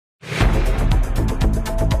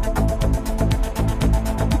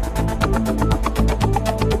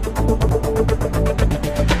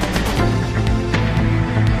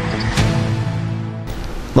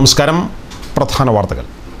നമസ്കാരം. പ്രധാന വാർത്തകൾ.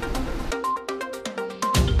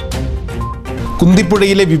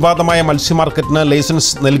 കുന്തിപ്പുഴയിലെ വിവാദമായ മത്സ്യമാർക്കറ്റിന്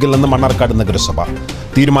ലൈസൻസ് നൽകില്ലെന്ന് മണ്ണാർക്കാട് നഗരസഭ.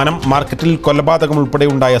 തീരുമാനം മാർക്കറ്റിൽ കൊലപാതകം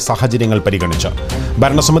ഉൾപ്പെടെയുണ്ടായ സാഹചര്യങ്ങൾ പരിഗണിച്ച്.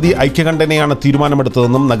 ഭരണസമിതി ഐക്യകണ്ഠേനയാണ്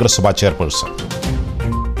തീരുമാനമെടുത്തതെന്നും നഗരസഭാ ചെയർപേഴ്സൺ.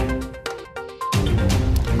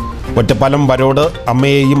 ഒറ്റപ്പാലം വരോട്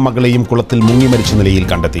അമ്മയെയും മകളെയും കുളത്തിൽ മുങ്ങി മരിച്ച നിലയിൽ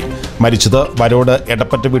കണ്ടെത്തി. മരിച്ചത് വരോട്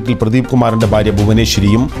എടപ്പറ്റ വീട്ടിൽ പ്രദീപ് കുമാറിന്റെ ഭാര്യ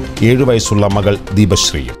ഭുവനേശ്വരിയും 7 വയസ്സുള്ള മകൾ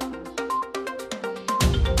ദീപശ്രീയും.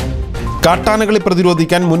 കാട്ടാനകളെ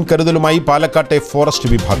പ്രതിരോധിക്കാൻ മുൻകരുതലുമായി പാലക്കാട്ടെ ഫോറസ്റ്റ്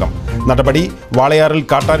വിഭാഗം. നടപടി വാളയാറിൽ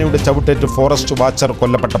കാട്ടാനയുടെ ചവിട്ടേറ്റ് ഫോറസ്റ്റ് വാച്ചർ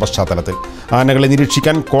കൊല്ലപ്പെട്ട പശ്ചാത്തലത്തിൽ. ആനകളെ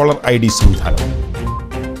നിരീക്ഷിക്കാൻ കോളർ ID സംവിധാനം.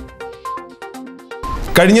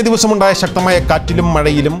 കഴിഞ്ഞ ദിവസമുണ്ടായ ശക്തമായ കാറ്റിലും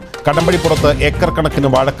മഴയിലും കടമ്പഴിപ്പുറത്ത് ഏക്കർ കണക്കിന്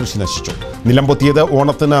വാഴകൃഷി നശിച്ചു. നിലംപൊത്തിയത്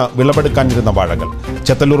ഓണത്തിന് വിളവെടുക്കാനിരുന്ന വാഴകൾ.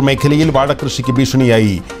 ചെത്തല്ലൂർ മേഖലയിൽ വാഴകൃഷിക്ക്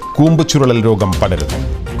ഭീഷണിയായി കൂമ്പ് ചുരുളൽ രോഗം പടരുന്നു.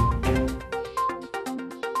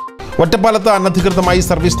 ഒറ്റപ്പാലത്ത് അനധികൃതമായി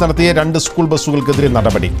സർവീസ് നടത്തിയ 2 സ്കൂൾ ബസ്സുകൾക്കെതിരെ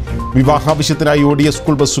നടപടി. വിവാഹാവശ്യത്തിനായി ഓടിയ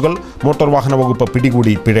സ്കൂൾ ബസ്സുകൾ മോട്ടോർ വാഹന വകുപ്പ്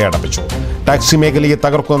പിടികൂടി പിഴയടപ്പിച്ചു. ടാക്സി മേഖലയെ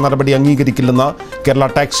തകർക്കുന്ന നടപടി അംഗീകരിക്കില്ലെന്ന് കേരള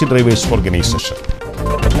ടാക്സി ഡ്രൈവേഴ്സ് ഓർഗനൈസേഷൻ.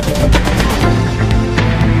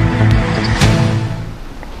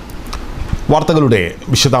 വാർത്തകളുടെ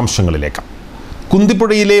വിശദാംശങ്ങളിലേക്ക്.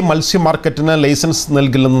 കുന്തിപ്പുഴയിലെ മത്സ്യമാർക്കറ്റിന് ലൈസൻസ്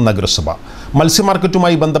നൽകില്ലെന്ന് നഗരസഭ.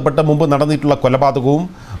 മത്സ്യമാർക്കറ്റുമായി ബന്ധപ്പെട്ട് മുമ്പ് നടന്നിട്ടുള്ള കൊലപാതകവും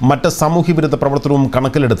മറ്റ് സാമൂഹ്യവിരുദ്ധ പ്രവർത്തനവും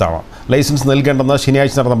കണക്കിലെടുത്താണ് ലൈസൻസ് നൽകേണ്ടെന്ന്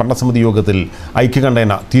ശനിയാഴ്ച നടന്ന ഭരണസമിതി യോഗത്തിൽ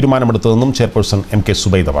ഐക്യകണ്ഠേന തീരുമാനമെടുത്തതെന്നും ചെയർപേഴ്സൺ MK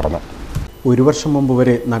സുബൈദ പറഞ്ഞു. 1 വർഷം മുമ്പ്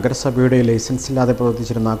വരെ നഗരസഭയുടെ ലൈസൻസ് ഇല്ലാതെ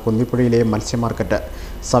പ്രവർത്തിച്ചിരുന്ന കുന്തിപ്പുഴയിലെ മത്സ്യമാർക്കറ്റ്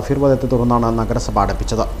സഫീർ വധത്തെ തുടർന്നാണ് നഗരസഭ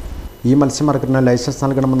അടപ്പിച്ചത്. ഈ മത്സ്യമാർക്കറ്റിന് ലൈസൻസ്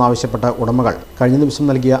നൽകണമെന്നാവശ്യപ്പെട്ട ഉടമകൾ കഴിഞ്ഞ ദിവസം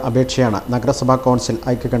നൽകിയ അപേക്ഷയാണ് നഗരസഭാ കൗൺസിൽ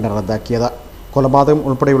ഐക്യകണ്ഠേന റദ്ദാക്കിയത്. കൊലപാതകം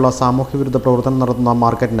ഉൾപ്പെടെയുള്ള സാമൂഹ്യവിരുദ്ധ പ്രവർത്തനം നടത്തുന്ന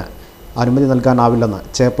മാർക്കറ്റിന് അനുമതി നൽകാനാവില്ലെന്ന്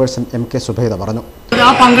ചെയർപേഴ്സൺ MK സുബൈദ പറഞ്ഞു.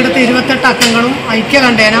 പങ്കെടുത്ത 28 അംഗങ്ങളും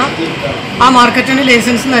ഐക്യകണ്ഠേന ആ മാർക്കറ്റിന്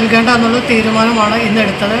ലൈസൻസ് നൽകേണ്ട എന്നുള്ള തീരുമാനമാണ്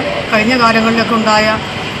ഇന്നെടുത്തത്. കഴിഞ്ഞ കാലങ്ങളിലൊക്കെ ഉണ്ടായ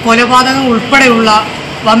കൊലപാതകം ഉൾപ്പെടെയുള്ള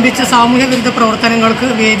വമ്പിച്ച സാമൂഹ്യവിരുദ്ധ പ്രവർത്തനങ്ങൾക്ക്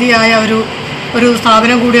വേദിയായ ഒരു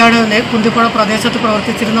സ്ഥാപനം കൂടിയാണ് കുന്തിപ്പുഴ പ്രദേശത്ത്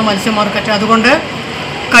പ്രവർത്തിച്ചിരുന്ന മത്സ്യമാർക്കറ്റ്. അതുകൊണ്ട്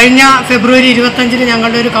കഴിഞ്ഞ ഫെബ്രുവരി 25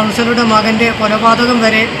 ഞങ്ങളുടെ ഒരു കൗൺസിലറുടെ മകൻ്റെ കൊലപാതകം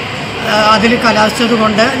വരെ അതിൽ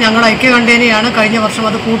കലാശിച്ചതുകൊണ്ട് ഞങ്ങൾ ഐക്യകണ്ഠേനയാണ് കഴിഞ്ഞ വർഷം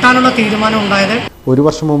അത് കൂട്ടാനുള്ള തീരുമാനം ഉണ്ടായത്. 1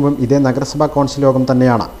 വർഷം മുമ്പും ഇതേ നഗരസഭാ കൗൺസിൽ യോഗം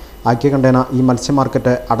തന്നെയാണ് ഐക്യകണ്ഠേന ഈ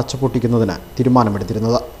മത്സ്യമാർക്കറ്റ് അടച്ചുപൂട്ടിക്കുന്നതിന്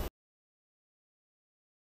തീരുമാനമെടുത്തിരുന്നത്.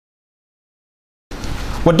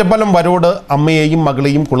 ഒറ്റപ്പാലം വരോട് അമ്മയെയും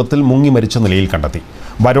മകളെയും കുളത്തിൽ മുങ്ങി മരിച്ച നിലയിൽ കണ്ടെത്തി.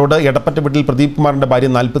 വരോട് എടപ്പറ്റ വീട്ടിൽ പ്രദീപ് കുമാറിന്റെ ഭാര്യ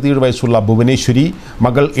 47 വയസ്സുള്ള ഭുവനേശ്വരി,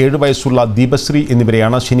 മകൾ 7 വയസ്സുള്ള ദീപശ്രീ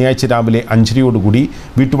എന്നിവരെയാണ് ശനിയാഴ്ച രാവിലെ 5:30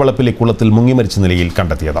 വീട്ടുവളപ്പിലെ കുളത്തിൽ മുങ്ങി മരിച്ച നിലയിൽ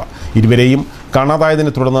കണ്ടെത്തിയത്. ഇരുവരെയും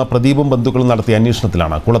കാണാതായതിനെ തുടർന്ന് പ്രദീപും ബന്ധുക്കളും നടത്തിയ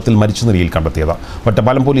അന്വേഷണത്തിലാണ് കുളത്തിൽ മരിച്ച നിലയിൽ കണ്ടെത്തിയത്.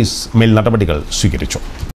 ഒറ്റപ്പാലം പോലീസ് മേൽ നടപടികൾ സ്വീകരിച്ചു.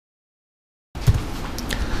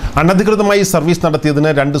 അനധികൃതമായി സർവീസ് നടത്തിയതിന്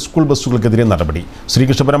 2 സ്കൂൾ ബസ്സുകൾക്കെതിരെ നടപടി.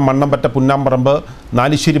 ശ്രീകൃഷ്ണപുരം മണ്ണമ്പറ്റ പുന്നാമ്പറമ്പ്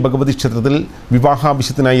നാലിശ്ശേരി ഭഗവതി ക്ഷേത്രത്തിൽ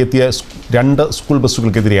വിവാഹാവശ്യത്തിനായി എത്തിയ 2 സ്കൂൾ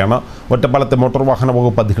ബസ്സുകൾക്കെതിരെയാണ് ഒറ്റപ്പാലത്തെ മോട്ടോർ വാഹന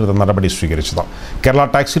വകുപ്പ് അധികൃതർ നടപടി സ്വീകരിച്ചത്. കേരള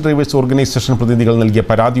ടാക്സി ഡ്രൈവേഴ്സ് ഓർഗനൈസേഷൻ പ്രതിനിധികൾ നൽകിയ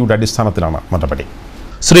പരാതിയുടെ അടിസ്ഥാനത്തിലാണ് നടപടി.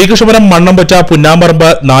 ശ്രീകൃഷ്ണപുരം മണ്ണമ്പറ്റ പുന്നാമ്പറമ്പ്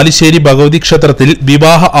നാലിശ്ശേരി ഭഗവതി ക്ഷേത്രത്തിൽ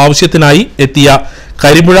വിവാഹ ആവശ്യത്തിനായി എത്തിയ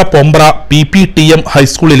കരിമ്പുഴ പൊമ്പ്ര PPTM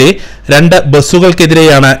ഹൈസ്കൂളിലെ 2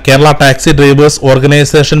 ബസ്സുകൾക്കെതിരെയാണ് കേരള ടാക്സി ഡ്രൈവേഴ്സ്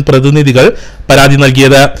ഓർഗനൈസേഷൻ പ്രതിനിധികൾ പരാതി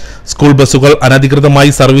നൽകിയത്. സ്കൂൾ ബസ്സുകൾ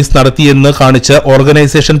അനധികൃതമായി സർവീസ് നടത്തിയെന്ന് കാണിച്ച്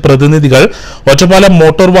ഓർഗനൈസേഷൻ പ്രതിനിധികൾ ഒറ്റപ്പാലം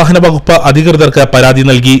മോട്ടോർ വാഹന വകുപ്പ് അധികൃതർക്ക് പരാതി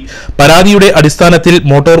നൽകി. പരാതിയുടെ അടിസ്ഥാനത്തിൽ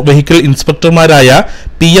motor vehicle ഇൻസ്പെക്ടർമാരായ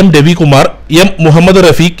PM Ravikumar, M Muhammad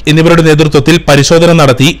Rafeeq എന്നിവരുടെ നേതൃത്വത്തിൽ പരിശോധന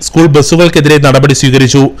നടത്തി സ്കൂൾ ബസ്സുകൾക്കെതിരെ നടപടി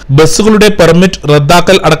സ്വീകരിച്ചു. ബസ്സുകളുടെ പെർമിറ്റ്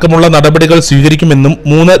റദ്ദാക്കൽ അടക്കമുള്ള നടപടികൾ സ്വീകരിക്കുമെന്നും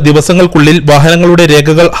 3 ദിവസങ്ങൾക്കുള്ളിൽ വാഹനങ്ങളുടെ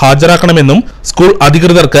രേഖകൾ ഹാജരാക്കണമെന്നും സ്കൂൾ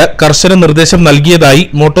അധികൃതർക്ക് കർശന നിർദ്ദേശം നൽകിയതായി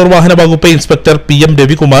മോട്ടോർ വാഹന വകുപ്പ് ഇൻസ്പെക്ടർ PM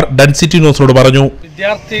രവികുമാർ ഡെൻസിറ്റി ന്യൂസിനോട് പറഞ്ഞു.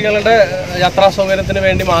 വിദ്യാർത്ഥികളുടെ യാത്രാ സൗകര്യത്തിന്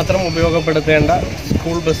വേണ്ടി മാത്രം ഉപയോഗപ്പെടുത്തേണ്ട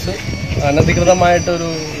സ്കൂൾ ബസ്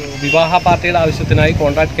അനധികൃതമായിട്ടൊരു വിവാഹ പാർട്ടിയുടെ ആവശ്യത്തിനായി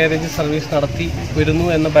കോൺട്രാക്ട് കാരേജ് സർവീസ് നടത്തി വരുന്നു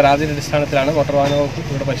എന്ന പരാതിയുടെ അടിസ്ഥാനത്തിലാണ് മോട്ടോർ വാഹന വകുപ്പ്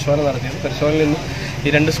ഇവിടെ പരിശോധന നടത്തിയത്. പരിശോധനയിൽ നിന്ന്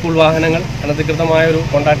ഈ 2 സ്കൂൾ വാഹനങ്ങൾ അനധികൃതമായ ഒരു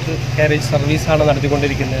കോൺട്രാക്ട് കാരേജ് സർവീസാണ്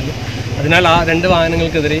നടത്തിക്കൊണ്ടിരിക്കുന്നത്. അതിനാൽ ആ 2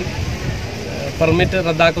 വാഹനങ്ങൾക്കെതിരെയും പെർമിറ്റ്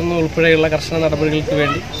റദ്ദാക്കുന്ന ഉൾപ്പെടെയുള്ള കർശന നടപടികൾക്ക്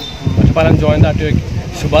വേണ്ടി ഒറ്റപ്പാലം ജോയിന്റ് RTOയ്ക്ക്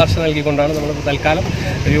ശുപാർശ നൽകിക്കൊണ്ടാണ് നമ്മൾ തൽക്കാലം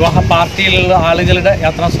വിവാഹ പാർട്ടിയിലുള്ള ആളുകളുടെ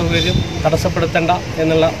യാത്രാ സൗകര്യം തടസ്സപ്പെടുത്തേണ്ട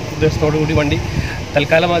എന്നുള്ള ഉദ്ദേശത്തോടു കൂടി വണ്ടി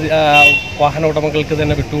തൽക്കാലം വാഹന ഉടമകൾക്ക്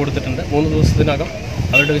തന്നെ വിട്ടുകൊടുത്തിട്ടുണ്ട്. 3 ദിവസത്തിനകം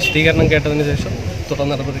അവരുടെ വിശദീകരണം കേട്ടതിന് ശേഷം തുടർ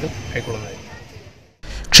നടപടികൾ കൈക്കൊള്ളുന്നതായിരിക്കും.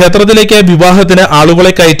 ക്ഷേത്രത്തിലേക്ക് വിവാഹത്തിന്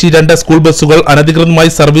ആളുകളെ കയറ്റി 2 സ്കൂൾ ബസ്സുകൾ അനധികൃതമായി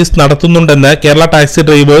service നടത്തുന്നുണ്ടെന്ന് Kerala taxi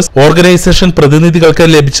drivers organisation പ്രതിനിധികൾക്ക്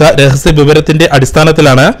ലഭിച്ച രഹസ്യ വിവരത്തിന്റെ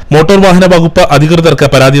അടിസ്ഥാനത്തിലാണ് മോട്ടോർ വാഹന വകുപ്പ് അധികൃതർക്ക്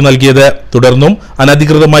പരാതി നൽകിയത്. തുടർന്നും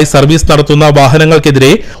അനധികൃതമായി സർവീസ് നടത്തുന്ന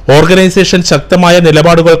വാഹനങ്ങൾക്കെതിരെ ഓർഗനൈസേഷൻ ശക്തമായ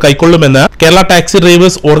നിലപാടുകൾ കൈക്കൊള്ളുമെന്ന് Kerala taxi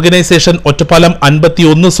drivers organisation Ottapalam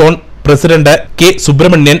 51 zone president K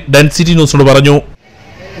Subramanian density ന്യൂസിനോട് പറഞ്ഞു.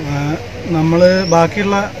 നമ്മൾ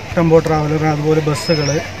ബാക്കിയുള്ള ടെമ്പോ ട്രാവലർ അതുപോലെ ബസ്സുകൾ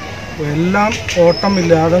എല്ലാം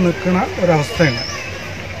ഓട്ടമില്ലാതെ നിൽക്കുന്ന ഒരവസ്ഥയാണ്.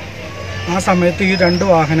 ആ സമയത്ത് ഈ 2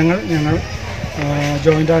 വാഹനങ്ങൾ ഞങ്ങൾ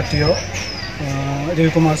ജോയിൻ്റ് ആർ.ടി.ഒ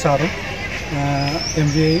രവികുമാർ സാറും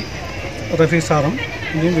MVI റഫീഖ് സാറും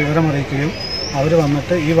ഇതിന് വിവരമറിയിക്കുകയും അവർ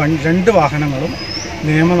വന്നിട്ട് ഈ 2 വാഹനങ്ങളും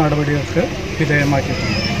നിയമ നടപടികൾക്ക്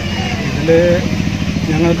വിധേയമാക്കിയിട്ടുണ്ട്. ഇതിൽ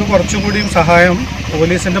ഞങ്ങൾക്ക് കുറച്ചുകൂടിയും സഹായം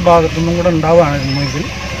പോലീസിൻ്റെ ഭാഗത്തുനിന്നും കൂടെ ഉണ്ടാവുകയാണെന്നുണ്ടെങ്കിൽ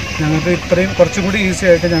ഞങ്ങൾക്ക് ഇത്രയും കുറച്ചുകൂടി ഈസി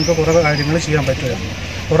ആയിട്ട് ഞങ്ങൾക്ക് കുറേ കാര്യങ്ങൾ ചെയ്യാൻ പറ്റുമായിരുന്നു.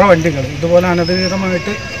 കുറേ വണ്ടികൾ ഇതുപോലെ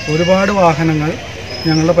അനധികൃതമായിട്ട് ഒരുപാട് വാഹനങ്ങൾ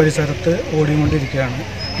ഞങ്ങളുടെ പരിസരത്ത് ഓടിക്കൊണ്ടിരിക്കുകയാണ്.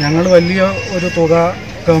 ഞങ്ങൾ വലിയ ഒരു തുക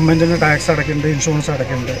ഗവൺമെൻറ്റിന് ടാക്സ് അടയ്ക്കുന്നുണ്ട്, ഇൻഷുറൻസ്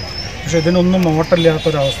അടയ്ക്കുന്നുണ്ട്. പക്ഷേ ഇതിനൊന്നും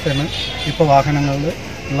ഓട്ടമില്ലാത്തൊരവസ്ഥയാണ് ഇപ്പോൾ വാഹനങ്ങളിൽ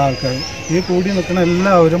ഉള്ള ആൾക്കാർ. ഈ കൂടി നിൽക്കുന്ന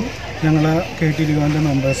എല്ലാവരും ഞങ്ങളെ KTDOൻ്റെ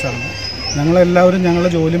മെമ്പേഴ്സാണ്. ഞങ്ങളെല്ലാവരും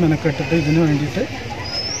ഞങ്ങളുടെ ജോലി മെനക്കെട്ടിട്ട് ഇതിനു വേണ്ടിയിട്ട്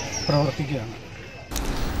പ്രവർത്തിക്കുകയാണ്.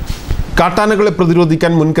 കാട്ടാനകളെ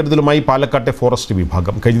പ്രതിരോധിക്കാൻ മുൻകരുതലുമായി പാലക്കാട്ടെ ഫോറസ്റ്റ്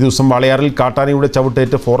വിഭാഗം. കഴിഞ്ഞ ദിവസം വാളയാറിൽ കാട്ടാനയുടെ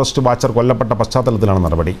ചവിട്ടേറ്റ് ഫോറസ്റ്റ് വാച്ചർ കൊല്ലപ്പെട്ട പശ്ചാത്തലത്തിലാണ്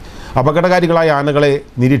നടപടി. അപകടകാരികളായ ആനകളെ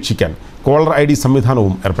നിരീക്ഷിക്കാൻ കോളർ ID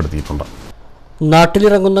സംവിധാനവും ഏർപ്പെടുത്തിയിട്ടുണ്ട്.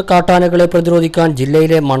 നാട്ടിലിറങ്ങുന്ന കാട്ടാനകളെ പ്രതിരോധിക്കാൻ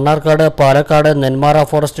ജില്ലയിലെ മണ്ണാർക്കാട്, പാലക്കാട്, നെന്മാറ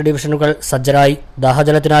ഫോറസ്റ്റ് ഡിവിഷനുകൾ സജ്ജരായി.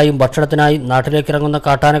 ദാഹജലത്തിനായും ഭക്ഷണത്തിനായും നാട്ടിലേക്കിറങ്ങുന്ന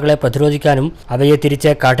കാട്ടാനകളെ പ്രതിരോധിക്കാനും അവയെ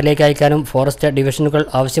തിരിച്ച് കാട്ടിലേക്ക് അയക്കാനും ഫോറസ്റ്റ് ഡിവിഷനുകൾ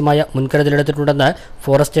ആവശ്യമായ മുൻകരുതലെടുത്തിട്ടുണ്ടെന്ന്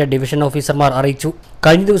ഫോറസ്റ്റ് ഡിവിഷൻ ഓഫീസർമാർ അറിയിച്ചു.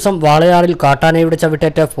 കഴിഞ്ഞ ദിവസം വാളയാറിൽ കാട്ടാനയുടെ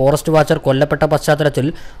ചവിട്ടേറ്റ് ഫോറസ്റ്റ് വാച്ചർ കൊല്ലപ്പെട്ട പശ്ചാത്തലത്തിൽ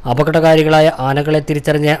അപകടകാരികളായ ആനകളെ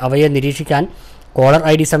തിരിച്ചറിഞ്ഞ് അവയെ നിരീക്ഷിക്കാൻ കോളർ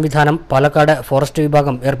ID സംവിധാനം പാലക്കാട് ഫോറസ്റ്റ്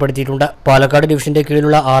വിഭാഗം ഏർപ്പെടുത്തിയിട്ടുണ്ട്. പാലക്കാട് ഡിവിഷന്റെ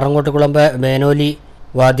കീഴിലുള്ള ആറങ്ങോട്ടുകുളമ്പ്, മേനോലി,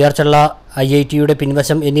 വാദ്യാർചള്ള, IITയുടെ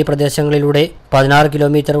പിൻവശം എന്നീ പ്രദേശങ്ങളിലൂടെ 16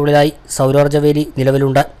 കിലോമീറ്ററുകളിലായി സൗരോർജ്ജവേലി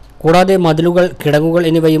നിലവിലുണ്ട്. കൂടാതെ മതിലുകൾ, കിടങ്ങുകൾ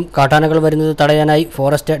എന്നിവയും കാട്ടാനകൾ വരുന്നത് തടയാനായി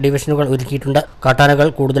ഫോറസ്റ്റ് ഡിവിഷനുകൾ ഒരുക്കിയിട്ടുണ്ട്. കാട്ടാനകൾ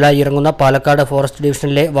കൂടുതലായി ഇറങ്ങുന്ന പാലക്കാട് ഫോറസ്റ്റ്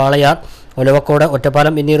ഡിവിഷനിലെ വാളയാർ, ഒലവക്കോട്,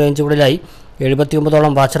 ഒറ്റപ്പാലം എന്നീ റേഞ്ചുകളിലായി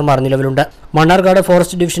 79ഓളം വാച്ചർമാർ നിലവിലുണ്ട്. മണ്ണാർക്കാട്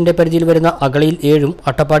ഫോറസ്റ്റ് ഡിവിഷന്റെ പരിധിയിൽ വരുന്ന അകളിയിൽ 7ഉം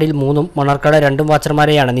അട്ടപ്പാടിയിൽ 3ഉം മണ്ണാർക്കാട് 2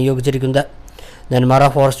 വാച്ചർമാരെയാണ് നിയോഗിച്ചിരിക്കുന്നത്. നെന്മാറ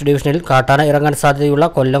ഫോറസ്റ്റ് ഡിവിഷനിൽ കാട്ടാന ഇറങ്ങാൻ സാധ്യതയുള്ള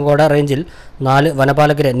കൊല്ലങ്കോട് റേഞ്ചിൽ 4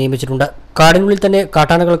 വനപാലകരെ നിയമിച്ചിട്ടുണ്ട്. കാടിനുള്ളിൽ തന്നെ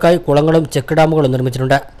കാട്ടാനകൾക്കായി കുളങ്ങളും ചെക്ക് ഡാമുകളും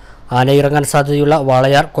നിർമ്മിച്ചിട്ടുണ്ട്. ആന ഇറങ്ങാൻ സാധ്യതയുള്ള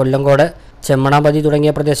വാളയാർ, കൊല്ലങ്കോട്, ചെമ്മണാമ്പതി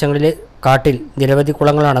തുടങ്ങിയ പ്രദേശങ്ങളിലെ കാട്ടിൽ നിരവധി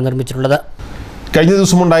കുളങ്ങളാണ് നിർമ്മിച്ചിട്ടുള്ളത്. കഴിഞ്ഞ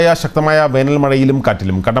ദിവസമുണ്ടായ ശക്തമായ വേനൽ മഴയിലും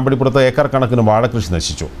കാറ്റിലും കടമ്പടിപ്പുറത്ത് ഏക്കർ കണക്കിന് വാഴകൃഷി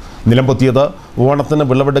നശിച്ചു. നിലംപൊത്തിയത് ഓണത്തിന്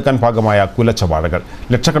വിളവെടുക്കാൻ പാകമായ കുലച്ച വാഴകൾ.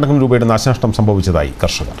 ലക്ഷക്കണക്കിന് രൂപയുടെ നാശനഷ്ടം സംഭവിച്ചതായി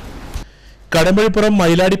കർഷകർ. കടമ്പഴിപ്പുറം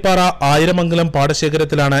മയിലാടിപ്പാറ ആയിരമംഗലം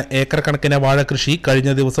പാടശേഖരത്തിലാണ് ഏക്കർ കണക്കിന് വാഴകൃഷി കഴിഞ്ഞ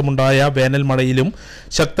ദിവസമുണ്ടായ വേനൽ മഴയിലും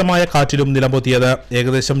ശക്തമായ കാറ്റിലും നിലംപൊത്തിയത്.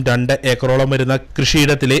 ഏകദേശം 2 ഏക്കറോളം വരുന്ന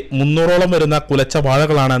കൃഷിയിടത്തിലെ 300ഓളം വരുന്ന കുലച്ച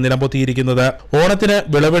വാഴകളാണ് നിലംപൊത്തിയിരിക്കുന്നത്. ഓണത്തിന്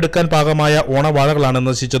വിളവെടുക്കാൻ പാകമായ ഓണവാഴകളാണ്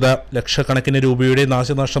നശിച്ചത്. ലക്ഷക്കണക്കിന് രൂപയുടെ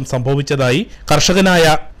നാശനഷ്ടം സംഭവിച്ചതായി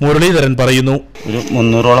കർഷകനായ മുരളീധരൻ പറയുന്നു. ഒരു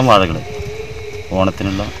 300ഓളം വാഴകൾ,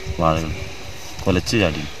 ഓണത്തിനുള്ള വാഴകൾ കുലച്ച്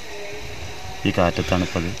ചാടി ഈ കാറ്റത്താണ്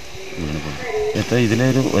ഇപ്പോൾ അത് വീണ് പോകുന്നത്.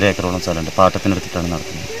 ഇതിലൊരു 1 ഏക്കറോളം സ്ഥലമുണ്ട്, പാട്ടത്തിനെടുത്തിട്ടാണ്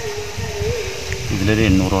നടത്തുന്നത്. ഇതിലൊരു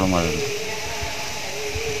 800ഓളം വാഴകൾ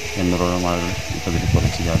ഇപ്പോൾ ഇതിൽ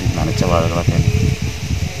കുലച്ച് ചാടി നനച്ച വാഴകളൊക്കെ.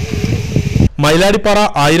 മയിലാടിപ്പാറ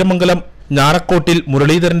ആയിരമംഗലം ഞാറക്കോട്ടിൽ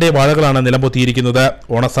മുരളീധരന്റെ വാഴകളാണ് നിലംപൊത്തിയിരിക്കുന്നത്.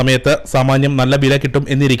 ഓണസമയത്ത് സാമാന്യം നല്ല വില കിട്ടും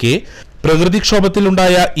എന്നിരിക്കെ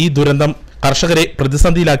പ്രകൃതിക്ഷോഭത്തിലുണ്ടായ ഈ ദുരന്തം കർഷകരെ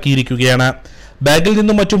പ്രതിസന്ധിയിലാക്കിയിരിക്കുകയാണ്. ബാങ്കിൽ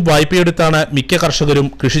നിന്നും മറ്റും വായ്പയെടുത്താണ് മിക്ക കർഷകരും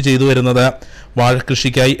കൃഷി ചെയ്തു വരുന്നത്.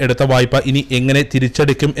 വാഴകൃഷിക്കായി എടുത്ത വായ്പ ഇനി എങ്ങനെ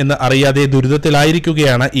തിരിച്ചടയ്ക്കും എന്ന് അറിയാതെ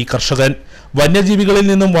ദുരിതത്തിലായിരിക്കുകയാണ് ഈ കർഷകൻ. വന്യജീവികളിൽ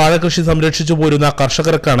നിന്നും വാഴകൃഷി സംരക്ഷിച്ചു പോരുന്ന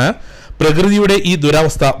കർഷകർക്കാണ് പ്രകൃതിയുടെ ഈ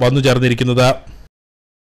ദുരവസ്ഥ വന്നു ചേർന്നിരിക്കുന്നത്.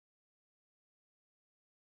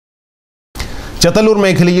 ചെത്തല്ലൂർ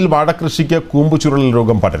മേഖലയിൽ വാഴകൃഷിക്ക് കൂമ്പുചുരുളൽ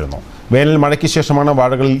രോഗം പടരുന്നു. വേനൽ മഴയ്ക്ക് ശേഷമാണ്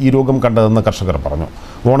വാഴകളിൽ ഈ രോഗം കണ്ടതെന്ന് കർഷകർ പറഞ്ഞു.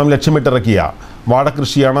 ഓണം ലക്ഷ്യമിട്ടിറക്കിയ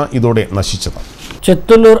വാഴകൃഷിയാണ് ഇതോടെ നശിച്ചത്.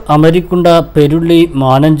 ചെത്തല്ലൂർ, അമരിക്കുണ്ട, പെരുള്ളി,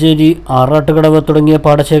 മാനഞ്ചേരി, ആറാട്ടുകടവ് തുടങ്ങിയ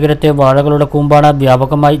പാടശേഖരത്തെ വാഴകളുടെ കൂമ്പാണ്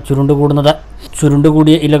വ്യാപകമായി ചുരുണ്ടുകൂടുന്നത്.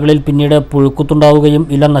 ചുരുണ്ടുകൂടിയ ഇലകളിൽ പിന്നീട് പുഴുക്കുത്തുണ്ടാവുകയും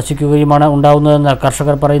ഇല നശിക്കുകയുമാണ് ഉണ്ടാവുന്നതെന്ന്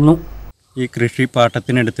കർഷകർ പറയുന്നു. ഈ കൃഷി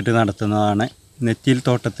പാട്ടത്തിനെടുത്തിട്ട് നടത്തുന്നതാണ്. നെറ്റിയിൽ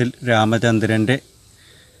തോട്ടത്തിൽ രാമചന്ദ്രൻ്റെ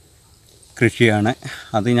കൃഷിയാണ്.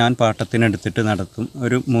 അത് ഞാൻ പാട്ടത്തിനെടുത്തിട്ട് നടത്തും.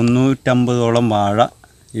 ഒരു 350ഓളം വാഴ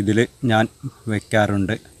ഇതിൽ ഞാൻ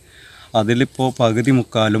വയ്ക്കാറുണ്ട്. അതിലിപ്പോൾ പകുതി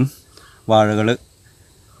മുക്കാലും വാഴകൾ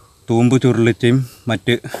തൂമ്പ് ചുരുളിച്ചയും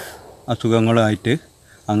മറ്റ് അസുഖങ്ങളുമായിട്ട്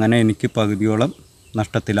അങ്ങനെ എനിക്ക് പകുതിയോളം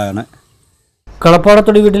നഷ്ടത്തിലാണ്.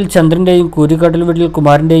 കളപ്പാടത്തൊടി വീട്ടിൽ ചന്ദ്രന്റെയും കൂരിക്കാട്ടിൽ വീട്ടിൽ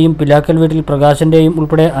കുമാരന്റെയും പിലാക്കൽ വീട്ടിൽ പ്രകാശന്റെയും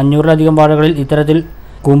ഉൾപ്പെടെ 500-ലധികം വാഴകളിൽ ഇത്തരത്തിൽ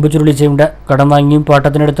കൂമ്പ് ചുരുളിച്ചുണ്ട്. കടം വാങ്ങിയും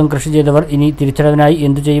പാട്ടത്തിനടുത്തും കൃഷി ചെയ്തവർ ഇനി തിരിച്ചടവിനായി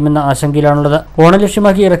എന്തു ചെയ്യുമെന്ന ആശങ്കയിലാണുള്ളത്. ഓണം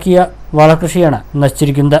ലക്ഷ്യമാക്കി ഇറക്കിയ വാഴകൃഷിയാണ്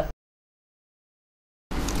നശിച്ചിരിക്കുന്നത്.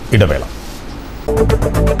 ഇടവേള.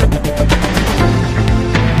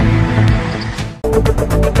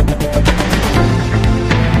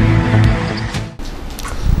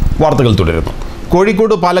 വാർത്തകൾ തുടരുന്നു.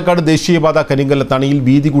 കോഴിക്കോട് പാലക്കാട് ദേശീയപാത കരിങ്കല്ലത്താണിയിൽ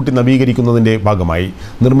വീതി കൂട്ടി നവീകരിക്കുന്നതിന്റെ ഭാഗമായി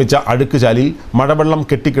നിർമ്മിച്ച അഴുക്കുചാലിൽ മഴവെള്ളം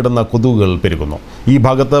കെട്ടിക്കിടന്ന കൊതുകുകൾ പെരുകുന്നു. ഈ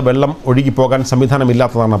ഭാഗത്ത് വെള്ളം ഒഴുകിപ്പോകാൻ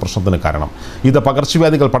സംവിധാനമില്ലാത്തതാണ് പ്രശ്നത്തിന് കാരണം. ഇത്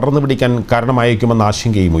പകർച്ചവ്യാധികൾ പടർന്നു പിടിക്കാൻ കാരണമായേക്കുമെന്ന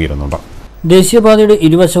ആശങ്കയും ഉയരുന്നുണ്ട്. ദേശീയപാതയുടെ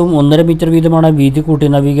ഇരുവശവും 1.5 മീറ്റർ വീതമാണ് വീതി കൂട്ടി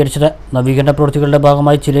നവീകരിച്ചത്. നവീകരണ പ്രവൃത്തികളുടെ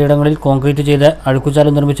ഭാഗമായി ചിലയിടങ്ങളിൽ കോൺക്രീറ്റ് ചെയ്ത്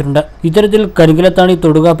അഴുക്കുചാല് നിർമ്മിച്ചിട്ടുണ്ട്. ഇത്തരത്തിൽ കരിങ്കലത്താണി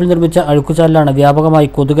തൊടുകാപ്പിൽ നിർമ്മിച്ച അഴുക്കുചാലിലാണ് വ്യാപകമായി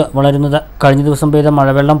കൊതുക് വളരുന്നത്. കഴിഞ്ഞ ദിവസം പെയ്ത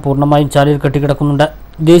മഴവെള്ളം പൂർണ്ണമായും ചാലിൽ കെട്ടിക്കിടക്കുന്നുണ്ട്.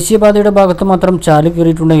 ദേശീയപാതയുടെ ഭാഗത്ത് മാത്രം ചാല്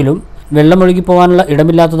കീറിയിട്ടുണ്ടെങ്കിലും വെള്ളമൊഴുകി പോകാനുള്ള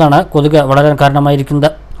ഇടമില്ലാത്തതാണ് കൊതുക് വളരാൻ കാരണമായിരിക്കുന്നത്.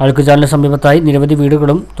 അഴുക്കുചാലിന് സമീപത്തായി നിരവധി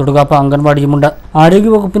വീടുകളും തൊടുകാപ്പ് അംഗൻവാടിയുമുണ്ട്.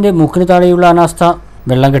 ആരോഗ്യവകുപ്പിന്റെ മൂക്കിന് താഴെയുള്ള അനാസ്ഥ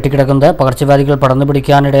വെള്ളം കെട്ടിക്കിടക്കുന്നത് പകർച്ചവ്യാധികൾ പടർന്നു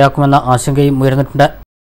പിടിക്കാനിടയാക്കുമെന്ന ആശങ്കയും ഉയർന്നിട്ടുണ്ട്.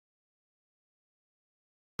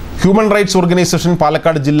 ഹ്യൂമൻ റൈറ്റ്സ് ഓർഗനൈസേഷൻ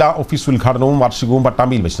പാലക്കാട് ജില്ലാ ഓഫീസ് ഉദ്ഘാടനവും വാർഷികവും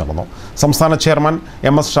പട്ടാമ്പിയിൽ വെച്ച് നടന്നു. സംസ്ഥാന ചെയർമാൻ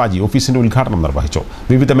MS ഷാജി ഓഫീസിന്റെ ഉദ്ഘാടനം നിർവഹിച്ചു.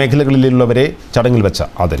 വിവിധ മേഖലകളിലുള്ളവരെ ചടങ്ങിൽ വെച്ച്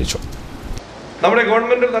ആദരിച്ചു. നമ്മുടെ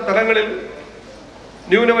ഗവൺമെന്റ് തലങ്ങളിൽ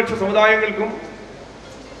ന്യൂനപക്ഷ സമുദായങ്ങൾക്കും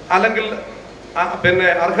അല്ലെങ്കിൽ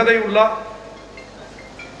അർഹതയുള്ള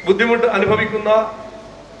ബുദ്ധിമുട്ട് അനുഭവിക്കുന്ന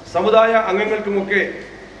സമുദായ അംഗങ്ങൾക്കുമൊക്കെ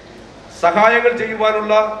സഹായങ്ങൾ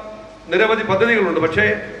ചെയ്യുവാനുള്ള നിരവധി പദ്ധതികളുണ്ട്. പക്ഷേ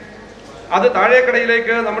അത്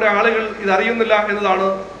താഴേക്കടയിലേക്ക് നമ്മുടെ ആളുകൾ ഇതറിയുന്നില്ല എന്നതാണ്,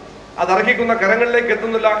 അതർഹിക്കുന്ന കരങ്ങളിലേക്ക്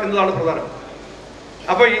എത്തുന്നില്ല എന്നതാണ് പ്രധാനം.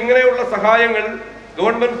 അപ്പോൾ ഇങ്ങനെയുള്ള സഹായങ്ങൾ,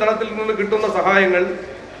 ഗവൺമെന്റ് തലത്തിൽ നിന്ന് കിട്ടുന്ന സഹായങ്ങൾ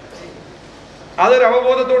അതൊരു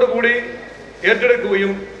അവബോധത്തോടു കൂടി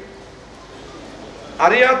ഏറ്റെടുക്കുകയും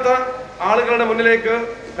അറിയാത്ത ആളുകളുടെ മുന്നിലേക്ക്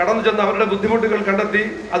കടന്നു ചെന്ന് അവരുടെ ബുദ്ധിമുട്ടുകൾ കണ്ടെത്തി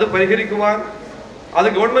അത് പരിഹരിക്കുവാൻ, അത്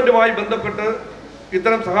ഗവൺമെന്റുമായി ബന്ധപ്പെട്ട്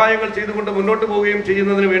ഇത്തരം സഹായങ്ങൾ ചെയ്തുകൊണ്ട് മുന്നോട്ട് പോവുകയും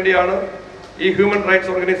ചെയ്യുന്നതിന് വേണ്ടിയാണ് ഈ ഹ്യൂമൻ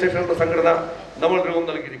റൈറ്റ്സ് ഓർഗനൈസേഷനുള്ള സംഘടന നമ്മൾ രൂപം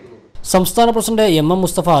നൽകിയിരിക്കുന്നത്. സംസ്ഥാന പ്രസിഡന്റ് MM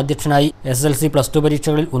മുസ്തഫ അധ്യക്ഷനായി. SSLC +2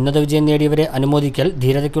 പരീക്ഷകളിൽ ഉന്നത വിജയം നേടിയവരെ അനുമോദിക്കൽ,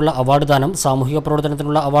 ധീരതയ്ക്കുള്ള അവാർഡ് ദാനം, സാമൂഹിക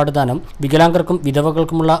പ്രവർത്തനത്തിനുള്ള അവാർഡ് ദാനം, വികലാംഗർക്കും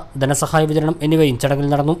വിധവകൾക്കുമുള്ള ധനസഹായ വിതരണം എന്നിവയും ചടങ്ങിൽ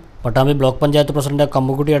നടന്നു. പട്ടാമ്പി ബ്ലോക്ക് പഞ്ചായത്ത് പ്രസിഡന്റ്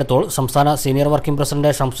കമ്മുകുട്ടി എടത്തോൾ, സംസ്ഥാന senior working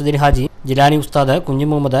president Shamsuddin Haji, Jilani ഉസ്താദ്, കുഞ്ഞു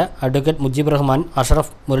മുഹമ്മദ്, അഡ്വക്കേറ്റ് മുജീബ് റഹ്മാൻ,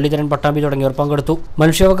 അഷറഫ്, മുരളീധരൻ പട്ടാമ്പി തുടങ്ങിയവർ പങ്കെടുത്തു.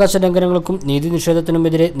 മനുഷ്യാവകാശ ലംഘനങ്ങൾക്കും നീതി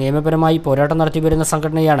നിഷേധത്തിനുമെതിരെ നിയമപരമായി പോരാട്ടം നടത്തിവരുന്ന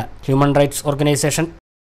സംഘടനയാണ് ഹ്യൂമൻ റൈറ്റ്സ് ഓർഗനൈസേഷൻ.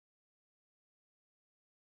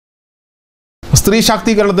 സ്ത്രീ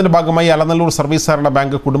ശാക്തീകരണത്തിന്റെ ഭാഗമായി അലനല്ലൂർ സർവീസ് സഹകരണ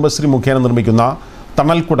ബാങ്ക് കുടുംബശ്രീ മുഖേന നിർമ്മിക്കുന്ന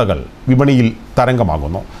തണൽക്കുടകൾ വിപണിയിൽ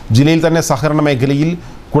തരംഗമാകുന്നു. ജില്ലയിൽ തന്നെ സഹകരണ മേഖലയിൽ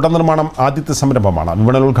കുട നിർമ്മാണം ആദ്യത്തെ സംരംഭമാണ്.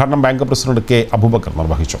 വിപണന ഉദ്ഘാടനം ബാങ്ക് പ്രസിഡന്റ് K അബൂബക്കർ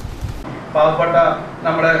നിർവഹിച്ചു. പാവപ്പെട്ട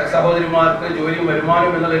നമ്മുടെ സഹോദരിമാർക്ക് ജോലിയും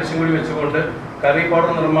വരുമാനവും എന്ന ലക്ഷ്യം കൂടി വെച്ചുകൊണ്ട് കറി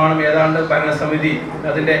പൗഡർ നിർമ്മാണം ഏതാണ്ട് ഭരണസമിതി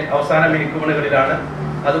അതിൻ്റെ അവസാന മിനിക്കുമണികളിലാണ്.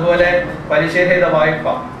 അതുപോലെ പലിശരഹിത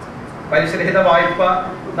വായ്പ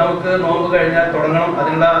നമുക്ക് നോമ്പ് കഴിഞ്ഞാൽ തുടങ്ങണം.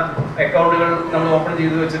 അതിനുള്ള അക്കൗണ്ടുകൾ നമ്മൾ ഓപ്പൺ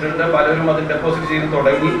ചെയ്ത് വെച്ചിട്ടുണ്ട്. പലരും അതിൽ ഡെപ്പോസിറ്റ് ചെയ്ത്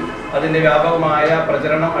തുടങ്ങി. അതിൻ്റെ വ്യാപകമായ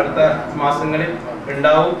പ്രചരണം അടുത്ത മാസങ്ങളിൽ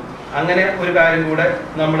ഉണ്ടാവും. അങ്ങനെ ഒരു കാര്യം കൂടെ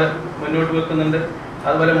നമ്മൾ മുന്നോട്ട് വെക്കുന്നുണ്ട്.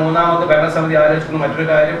 അതുപോലെ മൂന്നാമത്തെ ഭരണസമിതി ആലോചിക്കുന്ന മറ്റൊരു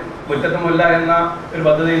കാര്യം, മുറ്റത്തുമുല്ല എന്ന ഒരു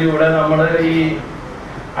പദ്ധതിയിലൂടെ നമ്മൾ ഈ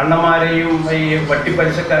അണ്ണന്മാരെയും ഈ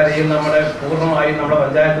വട്ടിപ്പലിശക്കാരെയും നമ്മുടെ പൂർണ്ണമായും നമ്മുടെ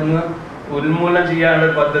പഞ്ചായത്തിൽ നിന്ന് ഉന്മൂലനം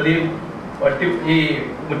ചെയ്യാനുള്ള പദ്ധതി ഈ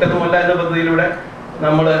മുറ്റത്തുമുല്ല എന്ന പദ്ധതിയിലൂടെ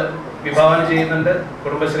നമ്മൾ വിഭാവന ചെയ്യുന്നുണ്ട്.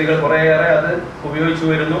 കുടുംബശ്രീകൾ കുറേയേറെ അത് ഉപയോഗിച്ചു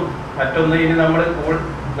വരുന്നു. മറ്റൊന്ന്, ഇനി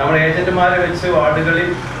നമ്മുടെ ഏജന്റുമാരെ വെച്ച് വാർഡുകളിൽ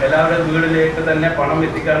എല്ലാവരുടെയും വീടിലേക്ക് തന്നെ പണം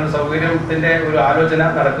എത്തിക്കാനുള്ള സൗകര്യത്തിൻ്റെ ഒരു ആലോചന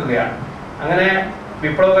നടക്കുകയാണ്. അങ്ങനെ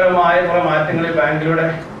വിപ്ലവകരമായ കുറേ മാറ്റങ്ങൾ ബാങ്കിലൂടെ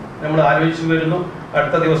നമ്മൾ ആലോചിച്ചു വരുന്നു.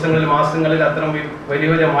 അടുത്ത ദിവസങ്ങളിൽ, മാസങ്ങളിൽ അത്തരം വലിയ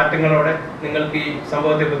വലിയ മാറ്റങ്ങളോടെ നിങ്ങൾക്ക് ഈ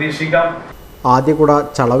സംഭവത്തെ പ്രതീക്ഷിക്കാം. ആദ്യകുട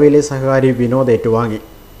ചളവയിലെ സഹകാരി വിനോദ് ഏറ്റുവാങ്ങി.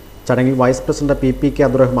 ചടങ്ങിൽ വൈസ് പ്രസിഡന്റ് PPK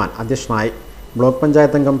അബ്ദുറഹ്മാൻ അധ്യക്ഷനായി. ബ്ലോക്ക്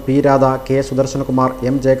പഞ്ചായത്ത് അംഗം P Radha, K Sudarsanakumar,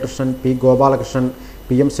 M Jayakrishnan, P Gopalakrishnan,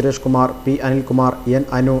 PM Suresh Kumar, P Anilkumar, N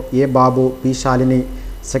Anu, A Babu, P Shalini,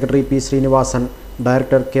 secretary P Sreenivasan,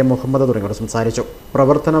 director K Muhammad തുടങ്ങിയവർ സംസാരിച്ചു.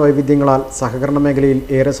 പ്രവർത്തന വൈവിധ്യങ്ങളാൽ സഹകരണ മേഖലയിൽ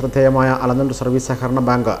ഏറെ ശ്രദ്ധേയമായ അലനല്ലൂർ സർവീസ് സഹകരണ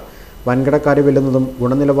ബാങ്ക് വൻകിടക്കാരെ വെല്ലുന്നതും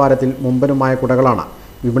ഗുണനിലവാരത്തിൽ മുമ്പനുമായ കുടകളാണ്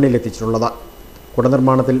വിപണിയിലെത്തിച്ചിട്ടുള്ളത്. കുട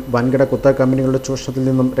നിർമ്മാണത്തിൽ വൻകിട കുത്തക കമ്പനികളുടെ ചൂഷണത്തിൽ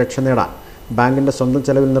നിന്നും രക്ഷ നേടാൻ ബാങ്കിൻ്റെ സ്വന്തം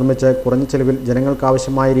ചെലവിൽ നിർമ്മിച്ച് കുറഞ്ഞ ചെലവിൽ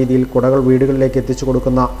ജനങ്ങൾക്കാവശ്യമായ രീതിയിൽ കുടകൾ വീടുകളിലേക്ക് എത്തിച്ചു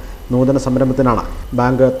കൊടുക്കുന്ന നൂതന സംരംഭത്തിനാണ്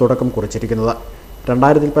ബാങ്ക് തുടക്കം കുറിച്ചിരിക്കുന്നത്.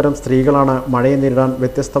 2000-ൽ പരം സ്ത്രീകളാണ് മഴയെ നേരിടാൻ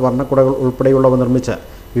വ്യത്യസ്ത വർണ്ണക്കുടകൾ ഉൾപ്പെടെയുള്ളവ നിർമ്മിച്ച്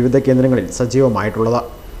വിവിധ കേന്ദ്രങ്ങളിൽ സജീവമായിട്ടുള്ളത്.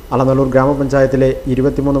 അളനല്ലൂർ ഗ്രാമപഞ്ചായത്തിലെ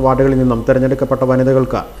 23 വാർഡുകളിൽ നിന്നും തിരഞ്ഞെടുക്കപ്പെട്ട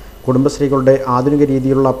വനിതകൾക്ക് കുടുംബശ്രീകളുടെ ആധുനിക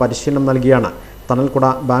രീതിയിലുള്ള പരിശീലനം നൽകിയാണ് തണൽക്കുട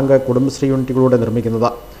ബാങ്ക് കുടുംബശ്രീ യൂണിറ്റുകളിലൂടെ നിർമ്മിക്കുന്നത്.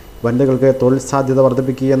 വനിതകൾക്ക് തൊഴിൽ സാധ്യത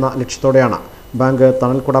വർദ്ധിപ്പിക്കുക എന്ന ലക്ഷ്യത്തോടെയാണ് ബാങ്ക്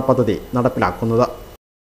തണൽക്കുട പദ്ധതി നടപ്പിലാക്കുന്നത്.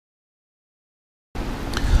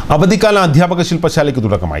 അവധിക്കാല അധ്യാപക ശില്പശാലയ്ക്ക്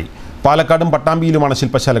തുടക്കമായി. പാലക്കാടും പട്ടാമ്പിയിലുമാണ്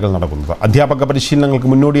ശില്പശാലകൾ നടക്കുന്നത്. അധ്യാപക പരിശീലനങ്ങൾക്ക്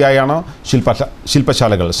മുന്നോടിയായാണ്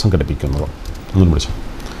ശില്പശാലകൾ സംഘടിപ്പിക്കുന്നത്.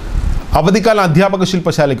 അവധിക്കാല അധ്യാപക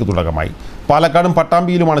ശില്പശാലയ്ക്ക് തുടക്കമായി. പാലക്കാടും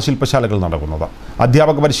പട്ടാമ്പിയിലുമാണ് ശില്പശാലകൾ നടക്കുന്നത്.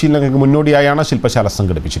 അധ്യാപക പരിശീലനങ്ങൾക്ക് മുന്നോടിയായാണ് ശില്പശാല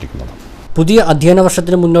സംഘടിപ്പിച്ചിരിക്കുന്നത്. പുതിയ അധ്യയന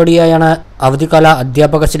വർഷത്തിന് മുന്നോടിയായാണ് അവധിക്കാല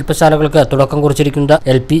അധ്യാപക ശില്പശാലകൾക്ക് തുടക്കം കുറിച്ചിരിക്കുന്നത്.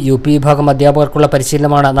 LP, UP വിഭാഗം അധ്യാപകർക്കുള്ള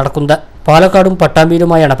പരിശീലനമാണ് നടക്കുന്നത്. പാലക്കാടും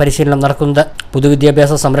പട്ടാമ്പിയിലുമായാണ് പരിശീലനം നടക്കുന്നത്.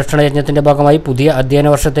 പൊതുവിദ്യാഭ്യാസ സംരക്ഷണ യജ്ഞത്തിന്റെ ഭാഗമായി പുതിയ അധ്യയന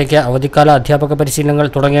വർഷത്തേക്ക് അവധിക്കാല അധ്യാപക പരിശീലനങ്ങൾ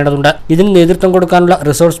തുടങ്ങേണ്ടതുണ്ട്. ഇതിന് നേതൃത്വം കൊടുക്കാനുള്ള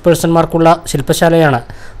റിസോഴ്സ് പേഴ്സൺമാർക്കുള്ള ശില്പശാലയാണ്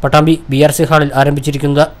പട്ടാമ്പി BRC ഹാളിൽ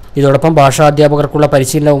ആരംഭിച്ചിരിക്കുന്നത്. ഇതോടൊപ്പം ഭാഷാ അധ്യാപകർക്കുള്ള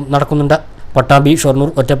പരിശീലനവും നടക്കുന്നുണ്ട്. പട്ടാമ്പി, ഷൊർണൂർ,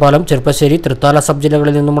 ഒറ്റപ്പാലം, ചെറുപ്പശ്ശേരി, തൃത്താല സബ്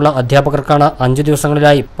ജില്ലകളിൽ നിന്നുമുള്ള അധ്യാപകർക്കാണ് 5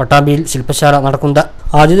 ദിവസങ്ങളിലായി പട്ടാമ്പിയിൽ ശില്പശാല നടക്കുന്നത്.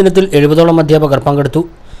 ആദ്യ ദിനത്തിൽ 70ഓളം അധ്യാപകർ പങ്കെടുത്തു.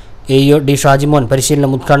 AEO D ഷാജിമോൻ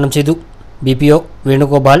പരിശീലനം ഉദ്ഘാടനം ചെയ്തു. BPO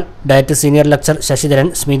Venugopal, diet senior lecture Sasidharan,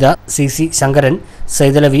 Smitha, CC Sankaran,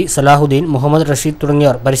 Saidalavi, Salahuddin, Muhammad Rasheed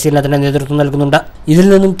തുടങ്ങിയവർ പരിശീലനത്തിന് നേതൃത്വം നൽകുന്നുണ്ട്. ഇതിൽ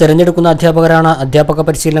നിന്നും തിരഞ്ഞെടുക്കുന്ന അധ്യാപകരാണ് അധ്യാപക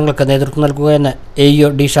പരിശീലനങ്ങൾക്ക് നേതൃത്വം നൽകുകയെന്ന് AEO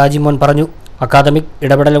D ഷാജിമോൻ പറഞ്ഞു. അക്കാദമിക്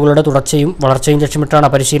ഇടപെടലുകളുടെ തുടർച്ചയും വളർച്ചയും ലക്ഷ്യമിട്ടാണ്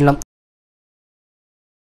പരിശീലനം.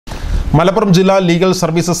 മലപ്പുറം ജില്ലാ ലീഗൽ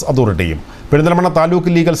സർവീസസ് അതോറിറ്റിയും പെരിന്തൽമണ്ണ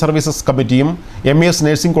താലൂക്ക് ലീഗൽ സർവീസസ് കമ്മിറ്റിയും MES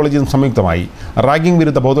നഴ്സിംഗ് കോളേജും സംയുക്തമായി റാഗിംഗ്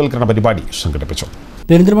വിരുദ്ധ ബോധവൽക്കരണ പരിപാടി സംഘടിപ്പിച്ചു.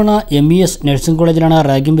 പെരിന്തൽമണ്ണ MES നഴ്സിംഗ് കോളേജിലാണ്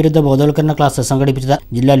റാഗിംഗ് വിരുദ്ധ ബോധവൽക്കരണ ക്ലാസ് സംഘടിപ്പിച്ചത്.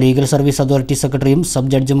 ജില്ലാ ലീഗൽ സർവീസ് അതോറിറ്റി സെക്രട്ടറിയും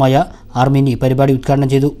സബ് ജഡ്ജുമായ ആർമിനി പരിപാടി ഉദ്ഘാടനം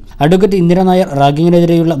ചെയ്തു. അഡ്വക്കേറ്റ് ഇന്ദിര നായർ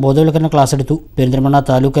റാഗിങ്ങിനെതിരെയുള്ള ബോധവൽക്കരണ ക്ലാസ് എടുത്തു. Perinthalmanna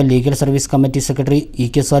taluk legal service committee secretary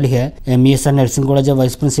EK Salih, MES nursing college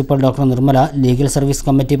vice principal doctor Nirmala, legal service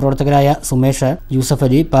committee പ്രവർത്തകരായ സുമേഷ്, യൂസഫ്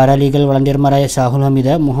അലി, പാരാലീഗൽ വളണ്ടിയർമാരായ ഷാഹുൽ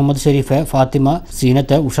ഹമീദ്, മുഹമ്മദ് ഷെരീഫ്, ഫാത്തിമ,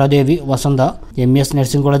 സീനത്ത്, ഉഷാദേവി, വസന്ത, MES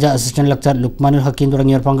nursing college assistant lecture Luqmanul Hakeem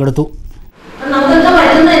തുടങ്ങിയവർ പങ്കെടുത്തു. നമുക്കൊക്കെ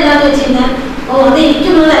പറ്റുന്ന എന്താന്ന് വെച്ച് കഴിഞ്ഞാൽ അത്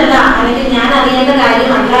എനിക്കുള്ളതല്ല അല്ലെങ്കിൽ ഞാൻ അറിയേണ്ട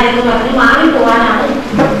കാര്യമല്ല എന്ന് പറഞ്ഞ് മാറിപ്പോകാനാണ്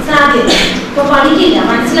സാധ്യത. ഇപ്പൊ പഠിക്കില്ല,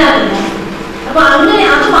 മനസ്സിലാകില്ല. അപ്പൊ അങ്ങനെ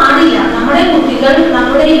അത് പാടില്ല. നമ്മുടെ കുട്ടികൾ,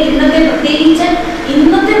 നമ്മുടെ പ്രത്യേകിച്ച്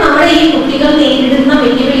ഇന്നത്തെ നമ്മുടെ ഈ കുട്ടികൾ നേരിടുന്ന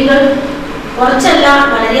വെല്ലുവിളികൾ കുറച്ചല്ല,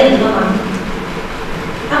 വളരെയധികമാണ്.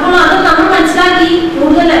 അപ്പോൾ അത് നമ്മൾ മനസ്സിലാക്കി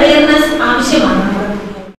കൂടുതൽ അവയർനെസ് ആവശ്യമാണ്.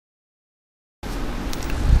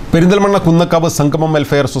 പെരിന്തൽമണ്ണ കുന്നക്കാവ് സംഗമം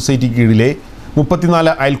വെൽഫെയർ സൊസൈറ്റി കീഴിലെ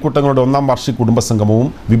 34 അയൽക്കൂട്ടങ്ങളുടെ 1ാം വാർഷിക കുടുംബസംഗമവും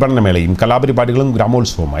വിപണനമേളയും കലാപരിപാടികളും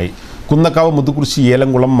ഗ്രാമോത്സവമായി. കുന്നക്കാവ്, മുതുകുറിശി,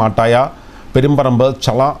 ഏലംകുളം, മാട്ടായ, പെരുമ്പറമ്പ്,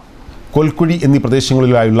 ചള, കൊൽക്കുഴി എന്നീ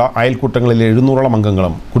പ്രദേശങ്ങളിലായുള്ള അയൽക്കൂട്ടങ്ങളിലെ 700ഓളം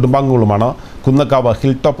അംഗങ്ങളും കുടുംബാംഗങ്ങളുമാണ് കുന്നക്കാവ്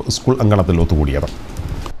ഹിൽ ടോപ്പ് സ്കൂൾ അങ്കണത്തിൽ ഒത്തുകൂടിയത്.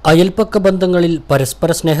 അയൽപ്പക്ക ബന്ധങ്ങളിൽ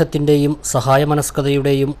പരസ്പര സ്നേഹത്തിൻ്റെയും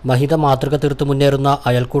സഹായമനസ്കതയുടെയും മഹിത മാതൃക തീർത്തു മുന്നേറുന്ന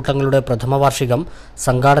അയൽക്കൂട്ടങ്ങളുടെ പ്രഥമ വാർഷികം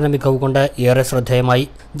സംഘാടന മികവ് കൊണ്ട് ഏറെ ശ്രദ്ധേയമായി.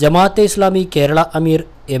 ജമാഅത്തെ ഇസ്ലാമി കേരള അമീർ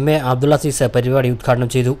MA അബ്ദുൽ അസീസ് പരിപാടി ഉദ്ഘാടനം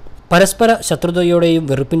ചെയ്തു. പരസ്പര ശത്രുതയുടെയും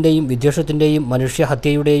വെറുപ്പിന്റെയും വിദ്വേഷത്തിന്റെയും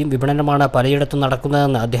മനുഷ്യഹത്യയുടെയും വിപണനമാണ് പലയിടത്തും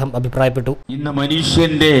നടക്കുന്നതെന്ന് അദ്ദേഹം അഭിപ്രായപ്പെട്ടു. ഇന്ന്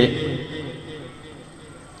മനുഷ്യന്റെ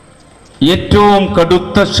ഏറ്റവും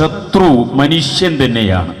കടുത്ത ശത്രു മനുഷ്യൻ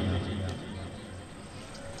തന്നെയാണ്.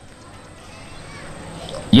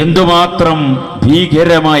 എന്തുമാത്രം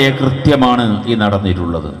ഭീകരമായ കൃത്യമാണ് ഈ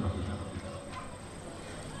നടന്നിട്ടുള്ളത്.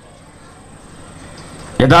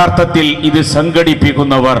 യഥാർത്ഥത്തിൽ ഇത്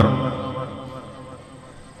സംഘടിപ്പിക്കുന്നവർ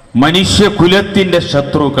മനുഷ്യകുലത്തിന്റെ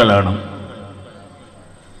ശത്രുക്കളാണ്,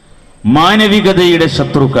 മാനവികതയുടെ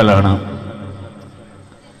ശത്രുക്കളാണ്,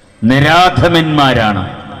 നിരാധമന്മാരാണ്,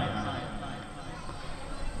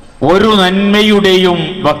 ഒരു നന്മയുടെയും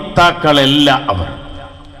വക്താക്കളല്ല അവർ.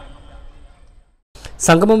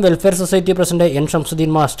 സംഗമം welfare society president N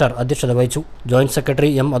Shamsuddin master അധ്യക്ഷത വഹിച്ചു. Joint secretary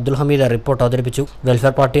M Abdul Hameed report അവതരിപ്പിച്ചു.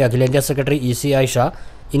 വെൽഫെയർ പാർട്ടി അഖിലേന്ത്യാ secretary EC Ayisha,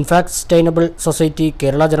 in fact sustainable society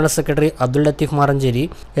Kerala general secretary Abdul Latheef Maranchery,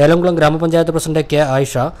 Elamkulam ഗ്രാമപഞ്ചായത്ത് പ്രസിഡന്റ് K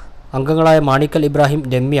ആയിഷ, അംഗങ്ങളായ Manickal Ibrahim,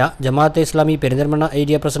 Ramya, Jamaat-e Islami Perinthalmanna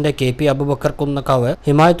area president KP Abubakar Kunnakkavu,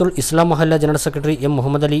 Himayathul ഇസ്ലാം മഹല്ല general secretary M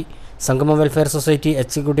Muhammad Ali, സംഗമം വെൽഫെയർ സൊസൈറ്റി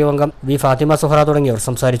എക്സിക്യൂട്ടീവ് അംഗം V ഫാത്തിമ സുഹറ തുടങ്ങിയവർ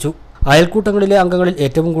സംസാരിച്ചു. അയൽക്കൂട്ടങ്ങളിലെ അംഗങ്ങളിൽ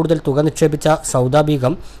ഏറ്റവും കൂടുതൽ തുക നിക്ഷേപിച്ച സൗദ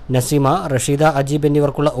ബീഗം, നസീമ, റഷീദ അജീബ്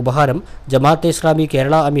എന്നിവർക്കുള്ള ഉപഹാരം ജമാഅത്തെ ഇസ്ലാമി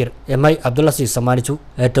കേരള അമീർ MI അബ്ദുൽ അസീസ് സമ്മാനിച്ചു.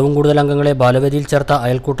 ഏറ്റവും കൂടുതൽ അംഗങ്ങളെ ബാലവേദിയിൽ ചേർത്ത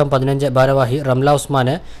അയൽക്കൂട്ടം 15 ഭാരവാഹി റംല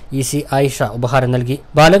ഉസ്മാന് EC ആയിഷ ഉപഹാരം നൽകി.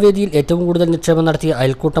 ബാലവേദിയിൽ ഏറ്റവും കൂടുതൽ നിക്ഷേപം നടത്തിയ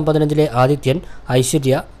അയൽക്കൂട്ടം 15-ലെ ആദിത്യൻ,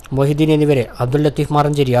 ഐശ്വര്യ, മൊഹിദ്ദീൻ എന്നിവരെ അബ്ദുൽ ലത്തീഫ്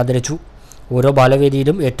മാറഞ്ചേരി ആദരിച്ചു. ഓരോ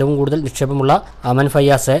ബാലവേദിയിലും ഏറ്റവും കൂടുതൽ നിക്ഷേപമുള്ള അമൻ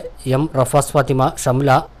ഫയ്യാസ്, M റഫാസ് ഫാത്തിമ, ഷംല,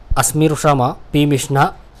 അസ്മീർ ഉഷാമ, P മിഷ്ന,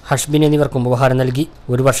 ഹഷ്ബിൻ എന്നിവർക്കും ഉപഹാരം നൽകി.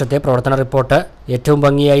 ഒരു വർഷത്തെ പ്രവർത്തന റിപ്പോർട്ട് ഏറ്റവും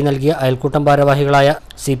ഭംഗിയായി നൽകിയ അയൽക്കൂട്ടം ഭാരവാഹികളായ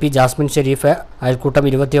CP ജാസ്മിൻ ഷെരീഫ് അയൽക്കൂട്ടം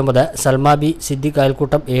 29, സൽമാ ബി സിദ്ദിഖ്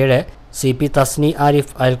അയൽക്കൂട്ടം 7, CP തസ്നി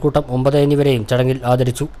ആരിഫ് അയൽക്കൂട്ടം 9 എന്നിവരെയും ചടങ്ങിൽ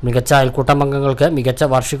ആദരിച്ചു. മികച്ച അയൽക്കൂട്ടം അംഗങ്ങൾക്ക് മികച്ച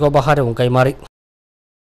വാർഷികോപഹാരവും കൈമാറി.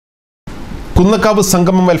 കുന്നക്കാവ്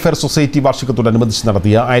സംഗമം വെൽഫെയർ സൊസൈറ്റി വാർഷികത്തോടനുബന്ധിച്ച്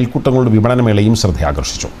നടത്തിയ അയൽക്കൂട്ടങ്ങളുടെ വിപണനമേളയും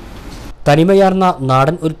ശ്രദ്ധയാകർഷിച്ചു. തനിമയാർന്ന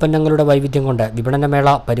നാടൻ ഉൽപ്പന്നങ്ങളുടെ വൈവിധ്യം കൊണ്ട് വിപണനമേള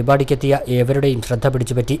പരിപാടിക്കെത്തിയ ഏവരുടെയും ശ്രദ്ധ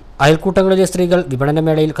പിടിച്ചുപറ്റി. അയൽക്കൂട്ടങ്ങളിലെ സ്ത്രീകൾ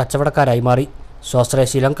വിപണനമേളയിൽ കച്ചവടക്കാരായി മാറി.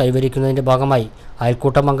 സ്വാശ്രയശീലം കൈവരിക്കുന്നതിന്റെ ഭാഗമായി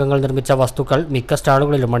അയൽക്കൂട്ടം അംഗങ്ങൾ നിർമ്മിച്ച വസ്തുക്കൾ മിക്ക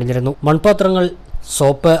സ്റ്റാളുകളിലും അണിനിരന്നു. മൺപാത്രങ്ങൾ,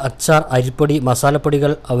 സോപ്പ്, അച്ചാർ, അരിപ്പൊടി,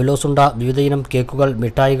 മസാലപ്പൊടികൾ, അവലോസുണ്ട, വിവിധയിനം കേക്കുകൾ,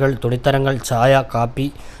 മിഠായികൾ, തുണിത്തരങ്ങൾ, ചായ, കാപ്പി,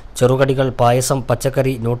 ചെറുകടികൾ, പായസം,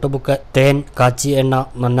 പച്ചക്കറി, നോട്ട്ബുക്ക്, തേൻ, കാച്ചി എണ്ണ,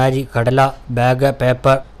 നന്നാരി, കടല, ബാഗ്,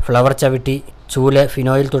 പേപ്പർ, ഫ്ലവർ ചവിട്ടി, ചൂല്,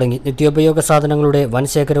 ഫിനോയിൽ തുടങ്ങി നിത്യോപയോഗ സാധനങ്ങളുടെ വൻ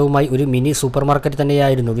ശേഖരവുമായി ഒരു മിനി സൂപ്പർമാർക്കറ്റ്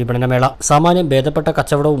തന്നെയായിരുന്നു വിപണനമേള. സാമാന്യം ഭേദപ്പെട്ട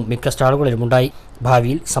കച്ചവടവും മിക്ക സ്റ്റാളുകളിലുമുണ്ടായി.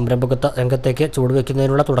 ഭാവിയിൽ സംരംഭകത്വ രംഗത്തേക്ക്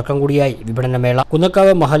ചുവടുവെക്കുന്നതിനുള്ള തുടക്കം കൂടിയായി വിപണനമേള.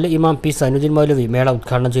 കുന്നക്കാവ് മഹല്ല് ഇമാം P. സൈനുദ്ദീൻ മൗലവി മേള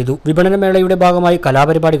ഉദ്ഘാടനം ചെയ്തു. വിപണനമേളയുടെ ഭാഗമായി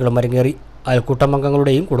കലാപരിപാടികളും അരങ്ങേറി. അയൽക്കൂട്ടം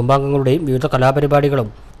അംഗങ്ങളുടെയും കുടുംബാംഗങ്ങളുടെയും വിവിധ കലാപരിപാടികളും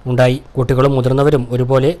ഉണ്ടായി. കുട്ടികളും മുതിർന്നവരും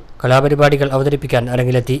ഒരുപോലെ കലാപരിപാടികൾ അവതരിപ്പിക്കാൻ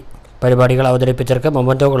അരങ്ങിലെത്തി. പരിപാടികൾ അവതരിപ്പിച്ചവർക്ക്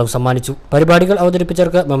മൊമെന്റോകളും സമ്മാനിച്ചു.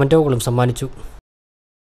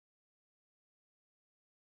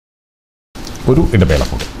 ഒരു ഇടവേള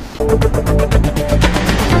കൂടി.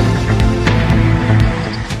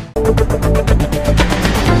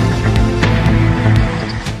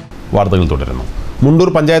 വാർത്തകൾ തുടരുന്നു. മുണ്ടൂർ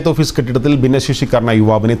പഞ്ചായത്ത് ഓഫീസ് കെട്ടിടത്തിൽ ഭിന്നശേഷിക്കാരനായ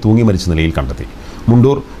യുവാവിനെ തൂങ്ങി മരിച്ച നിലയിൽ കണ്ടെത്തി.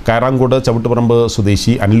 മുണ്ടൂർ കയറാങ്കോട് ചവിട്ടുപറമ്പ്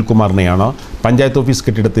സ്വദേശി അനിൽകുമാറിനെയാണ് പഞ്ചായത്ത് ഓഫീസ്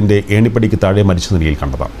കെട്ടിടത്തിന്റെ ഏണിപ്പടിക്ക് താഴെ മരിച്ച നിലയിൽ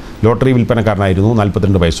കണ്ടത്. ലോട്ടറി വിൽപ്പനക്കാരനായിരുന്നു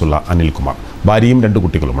 42 വയസ്സുള്ള അനിൽകുമാർ. ഭാര്യയും 2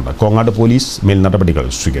 കുട്ടികളുമുണ്ട്. കോങ്ങാട് പോലീസ് മേൽ നടപടികൾ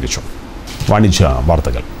സ്വീകരിച്ചു. വാണിജ്യ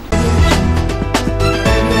വാർത്തകൾ.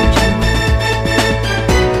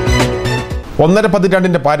 ഒന്നര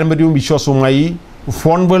പതിറ്റാണ്ടിന്റെ പാരമ്പര്യവും വിശ്വാസവുമായി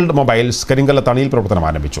ഫോൺ വേൾഡ് മൊബൈൽസ് കരിങ്കല്ലത്താണിയിൽ പ്രവർത്തനം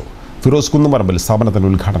ആരംഭിച്ചു. ഫിറോസ് കുന്നുമറമ്പിൽ സ്ഥാപനത്തിന്റെ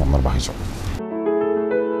ഉദ്ഘാടനം നിർവഹിച്ചു.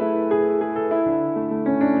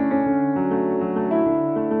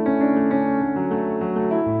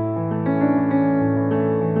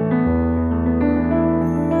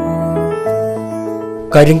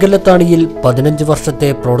 കരിങ്കല്ലത്താണിയിൽ 15 വർഷത്തെ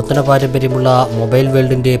പ്രവർത്തന പാരമ്പര്യമുള്ള മൊബൈൽ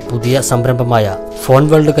വേൾഡിന്റെ പുതിയ സംരംഭമായ ഫോൺ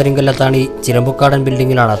വേൾഡ് കരിങ്കല്ലത്താണി ചിരമ്പുക്കാടൻ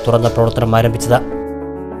ബിൽഡിംഗിലാണ് തുറന്ന പ്രവർത്തനം ആരംഭിച്ചത്.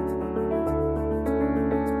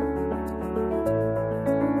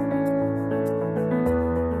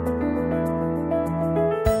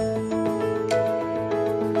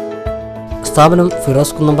 സ്ഥാപനം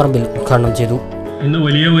ഫിറോസ് കുന്നംപറമ്പിൽ ഉദ്ഘാടനം ചെയ്തു. ഇന്ന്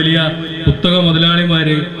വലിയ പുസ്തക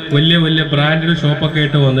മുതലാളിമാര് വലിയ ബ്രാൻഡഡ് ഷോപ്പൊക്കെ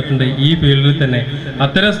ആയിട്ട് വന്നിട്ടുണ്ട് ഈ ഫീൽഡിൽ തന്നെ.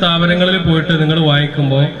 അത്തരം സ്ഥാപനങ്ങളിൽ പോയിട്ട് നിങ്ങൾ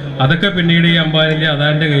വാങ്ങിക്കുമ്പോൾ അതൊക്കെ പിന്നീട് ഈ അംബാനിൻ്റെ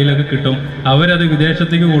അദാൻ്റെ കയ്യിലൊക്കെ കിട്ടും. അവരത്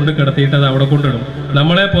വിദേശത്തേക്ക് കൊണ്ട് കിടത്തിയിട്ട് അത് അവിടെ കൊണ്ടിടും.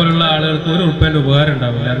 നമ്മളെ പോലുള്ള ആളുകൾക്ക് ഒരു ഉറുപ്പേൻ്റെ ഉപകാരം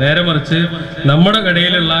ഉണ്ടാവില്ല. നേരെ മറിച്ച് നമ്മുടെ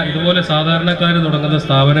കടയിലുള്ള ഇതുപോലെ സാധാരണക്കാർ തുടങ്ങുന്ന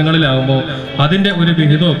സ്ഥാപനങ്ങളിലാകുമ്പോൾ അതിൻ്റെ ഒരു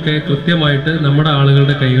വിഹിതമൊക്കെ കൃത്യമായിട്ട് നമ്മുടെ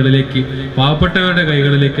ആളുകളുടെ കൈകളിലേക്ക്, പാവപ്പെട്ടവരുടെ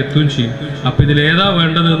കൈകളിലേക്ക് എത്തുകയും ചെയ്യും. അപ്പോൾ ഇതിലേതാ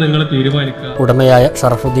വേണ്ടതെന്ന് നിങ്ങൾ തീരുമാനിക്കുക. ഉടമയായ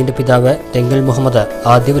ഷറഫുദ്ദീന്റെ പിതാവ് തെങ്ങിൽ മുഹമ്മദ്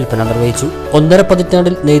ആദ്യ വിൽപ്പന നിർവഹിച്ചു. 1.5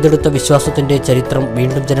 പതിറ്റാണ്ടിൽ നെയ്തെടുത്ത വിശ്വാസത്തിന്റെ ചരിത്രം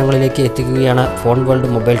വീണ്ടും ജനങ്ങളിലേക്ക് എത്തിക്കുകയാണ് ഫോൺ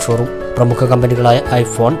വേൾഡ് മൊബൈൽ ഷോറൂം. പ്രമുഖ കമ്പനികളായ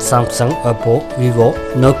ഐഫോൺ, സാംസങ്, ഓപ്പോ, വിവോ,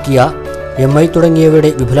 നോക്കിയ, MI തുടങ്ങിയവയുടെ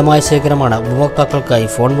വിപുലമായ ശേഖരമാണ് ഉപഭോക്താക്കൾക്കായി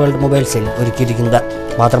ഫോൺ വേൾഡ് മൊബൈൽസിൽ ഒരുക്കിയിരിക്കുന്നത്.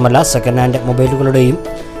 മാത്രമല്ല സെക്കൻഡ് ഹാൻഡ് മൊബൈലുകളുടെയും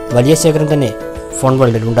വലിയ ശേഖരം തന്നെ ഫോൺ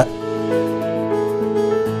വേൾഡിലുണ്ട്.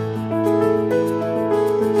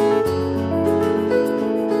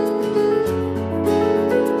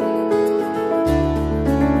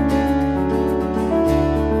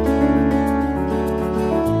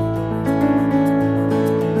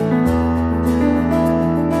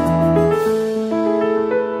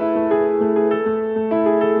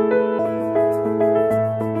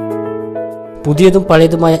 പുതിയതും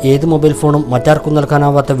പഴയതുമായ ഏത് മൊബൈൽ ഫോണും മറ്റാർക്കും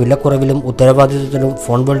നൽകാനാവാത്ത വിലക്കുറവിലും ഉത്തരവാദിത്വത്തിലും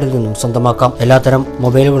ഫോൺ വേൾഡിൽ നിന്നും സ്വന്തമാക്കാം. എല്ലാത്തരം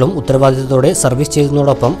മൊബൈലുകളും ഉത്തരവാദിത്വത്തോടെ സർവീസ്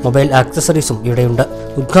ചെയ്യുന്നതോടൊപ്പം മൊബൈൽ ആക്സസറീസും ഇവിടെയുണ്ട്.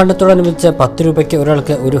 ഉദ്ഘാടനത്തോടനുബന്ധിച്ച് 10 രൂപയ്ക്ക്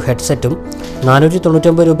ഒരാൾക്ക് ഒരു ഹെഡ്സെറ്റും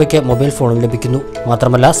 499 രൂപയ്ക്ക് മൊബൈൽ ഫോണും ലഭിക്കുന്നു.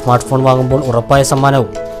 മാത്രമല്ല സ്മാർട്ട് ഫോൺ വാങ്ങുമ്പോൾ ഉറപ്പായ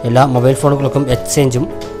സമ്മാനവും എല്ലാ മൊബൈൽ ഫോണുകൾക്കും എക്സ്ചേഞ്ചും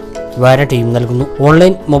വാരണ്ടിയും നൽകുന്നു.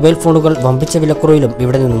 ഓൺലൈൻ മൊബൈൽ ഫോണുകൾ വമ്പിച്ച വിലക്കുറവിലും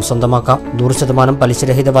ഇവിടെ നിന്നും സ്വന്തമാക്കാം. 100%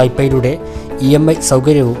 പലിശരഹിത വായ്പയിലൂടെ EMI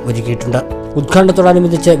സൗകര്യവും ഒരുക്കിയിട്ടുണ്ട്.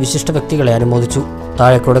 ഉദ്ഘാടനത്തോടനുബന്ധിച്ച് വിശിഷ്ട വ്യക്തികളെ അനുമോദിച്ചു.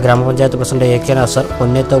 താഴേക്കോട് ഗ്രാമപഞ്ചായത്ത് president AK Nasar,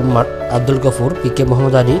 പൊന്നേത്ത Ummer, Abdul Gafoor, PK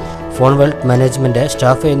Muhammad Ali, phone world management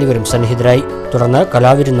staff എന്നിവരും സന്നിഹിതരായി. തുടർന്ന്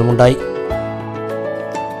കലാവിരുന്നുമുണ്ടായി.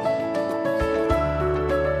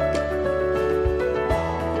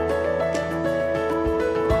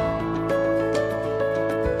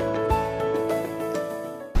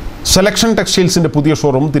 സെലക്ഷൻ ടെക്സ്റ്റൈൽസിന്റെ പുതിയ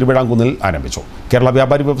ഷോറൂം തിരുവിഴാംകുന്നിൽ ആരംഭിച്ചു. കേരള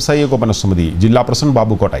വ്യാപാരി വ്യവസായ ഏകോപന സമിതി ജില്ലാ പ്രസിഡന്റ്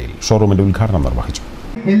ബാബു കോട്ടയിൽ ഷോറൂമിന്റെ ഉദ്ഘാടനം നിർവഹിച്ചു.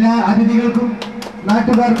 എല്ലാ അതിഥികൾക്കും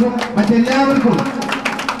നാട്ടുകാർക്കും മറ്റെല്ലാവർക്കും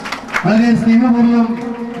വളരെ സ്നേഹപൂർവ്വം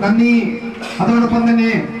നന്ദി. അതോടൊപ്പം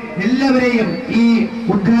തന്നെ എല്ലാവരെയും ഈ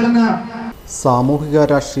ഉദ്ഘാടന സാമൂഹിക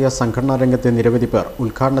രാഷ്ട്രീയ സംഘടനാ രംഗത്തെ നിരവധി പേർ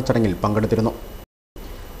ഉദ്ഘാടന ചടങ്ങിൽ പങ്കെടുത്തിരുന്നു.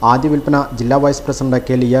 ആദ്യ വിൽപ്പന ജില്ലാ വൈസ് പ്രസിഡന്റ്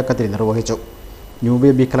കെ ലിയാക്കത്തിരി നിർവഹിച്ചു. New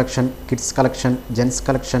baby collection, kids collection, gents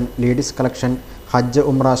collection, ladies collection, ഹജ്ജ്,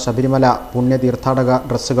 ഉംറ, ശബരിമല, പുണ്യ തീർത്ഥാടക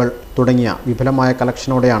ഡ്രസ്സുകൾ തുടങ്ങിയ വിപുലമായ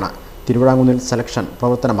കളക്ഷനോടെയാണ് തിരുവിഴാംകുന്നിൽ സെലക്ഷൻ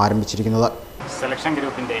പ്രവർത്തനം ആരംഭിച്ചിരിക്കുന്നത്. സെലക്ഷൻ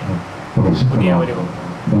ഗ്രൂപ്പിൻ്റെ പുതിയ ഒരു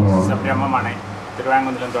സംരംഭമാണ്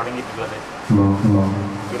തിരുവിഴാംകുന്നിലും തുടങ്ങിയിട്ടുള്ളത്.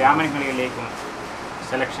 ഗ്രാമങ്ങളിലേക്കും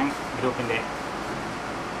സെലക്ഷൻ ഗ്രൂപ്പിൻ്റെ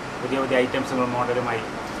പുതിയ പുതിയ ഐറ്റംസുകളും മോഡലുമായി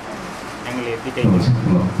ഞങ്ങൾ എത്തിക്കഴിഞ്ഞു.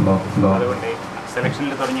 അതുകൊണ്ട്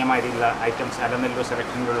സെലക്ഷനിൽ തുടങ്ങിയ മാതിരിയുള്ള ഐറ്റംസ്, അലനെല്ലൂർ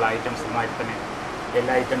സെലക്ഷനിലുള്ള ഐറ്റംസുമായി തന്നെ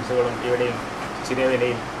എല്ലാ ഐറ്റംസുകളും ഇവിടെയും ചെറിയ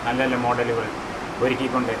വിലയിൽ നല്ല നല്ല മോഡലുകൾ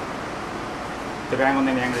ഒരുക്കിക്കൊണ്ട്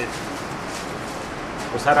തിരുവിഴാംകുന്നിനെ ഞങ്ങൾ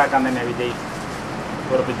ഉഷാറാക്കാൻ തന്നെ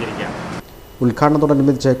ഉറപ്പിച്ചിരിക്കുകയാണ്.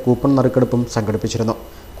 ഉദ്ഘാടനത്തോടനുബന്ധിച്ച് കൂപ്പൺ നറുക്കെടുപ്പും സംഘടിപ്പിച്ചിരുന്നു.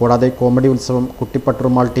 കൂടാതെ കോമഡി ഉത്സവം,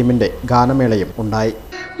 കുട്ടിപ്പട്ടുറുമാൾ ടീമിന്റെ ഗാനമേളയും ഉണ്ടായി.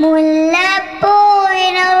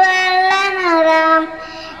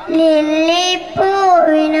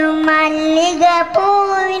 ലില്ലിപ്പൂവിനും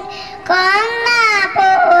മല്ലികപ്പൂവിൻ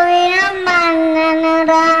കൊന്നപ്പൂവിനും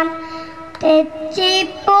മഞ്ഞനിറാം,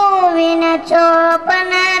 തെച്ചിപ്പൂവിന് ചുവപ്പ്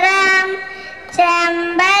നിറാം,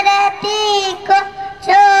 ചെമ്പരത്തിക്കും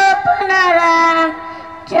ചുവപ്പ് നിറാം,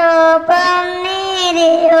 ചുവപ്പും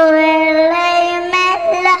നീരിയും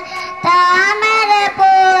വെള്ളയുമെല്ലാം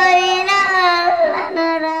താമരപ്പൂവിന്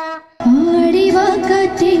നിറാം.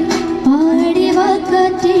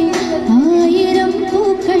 ആയിരം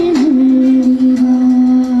പൂക്കൾ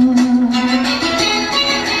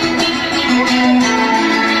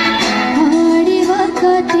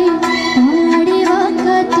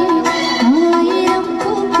ആയിരം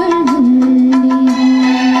പൂക്കൾ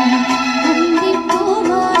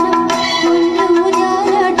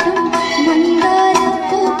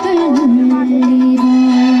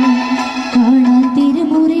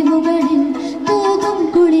കാണാത്തിരുമുറിവുകളിൽ തൂകും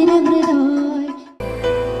കുളിരമൃതായി.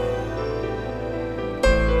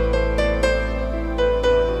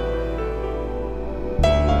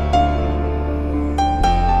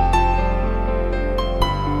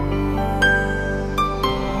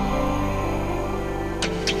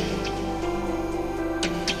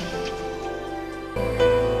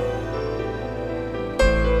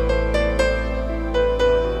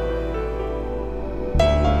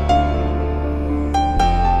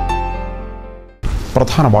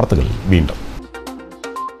 പ്രധാന വാർത്തകൾ വീണ്ടും.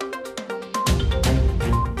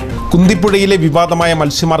 കുന്തിപ്പുഴയിലെ വിവാദമായ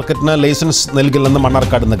മത്സ്യമാർക്കറ്റിന് ലൈസൻസ് നൽകില്ലെന്ന്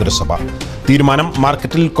മണ്ണാർക്കാട് നഗരസഭ. തീരുമാനം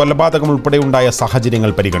മാർക്കറ്റിൽ കൊലപാതകം ഉൾപ്പെടെയുണ്ടായ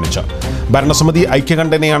സാഹചര്യങ്ങൾ പരിഗണിച്ച്. ഭരണസമിതി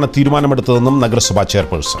ഐക്യകണ്ഠേനയാണ് തീരുമാനമെടുത്തതെന്നും നഗരസഭാ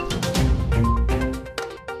ചെയർപേഴ്സൺ.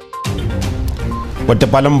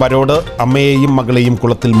 ഒറ്റപ്പാലം വരോട് അമ്മയെയും മകളെയും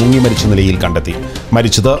കുളത്തിൽ മുങ്ങി മരിച്ച നിലയിൽ കണ്ടെത്തി.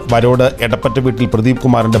 മരിച്ചത് വരോട് എടപ്പറ്റ വീട്ടിൽ പ്രദീപ്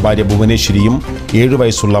കുമാറിന്റെ ഭാര്യ ഭുവനേശ്വരിയും 7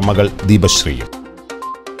 വയസ്സുള്ള മകൾ ദീപശ്രീയും.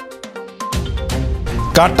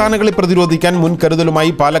 കാട്ടാനകളെ പ്രതിരോധിക്കാൻ മുൻകരുതലുമായി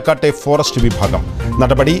പാലക്കാട്ടെ ഫോറസ്റ്റ് വിഭാഗം.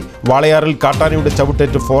 നടപടി വാളയാറിൽ കാട്ടാനയുടെ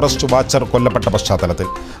ചവിട്ടേറ്റ് ഫോറസ്റ്റ് വാച്ചർ കൊല്ലപ്പെട്ട പശ്ചാത്തലത്തിൽ.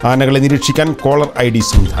 ആനകളെ നിരീക്ഷിക്കാൻ കോളർ ID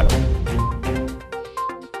സംവിധാനം.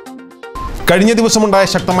 കഴിഞ്ഞ ദിവസമുണ്ടായ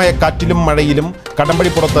ശക്തമായ കാറ്റിലും മഴയിലും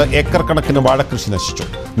കടമ്പടിപ്പുറത്ത് ഏക്കർ കണക്കിന് വാഴകൃഷി നശിച്ചു.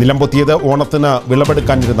 നിലംപൊത്തിയത് ഓണത്തിന്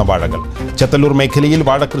വിളവെടുക്കാനിരുന്ന വാഴകൾ. ചെത്തല്ലൂർ മേഖലയിൽ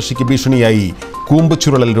വാഴകൃഷിക്ക് ഭീഷണിയായി കൂമ്പ്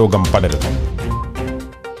ചുരുളൽ രോഗം പടരുന്നു.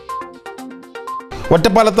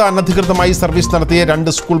 ഒറ്റപ്പാലത്ത് അനധികൃതമായി സർവീസ് നടത്തിയ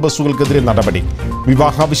 2 സ്കൂൾ ബസ്സുകൾക്കെതിരെ നടപടി.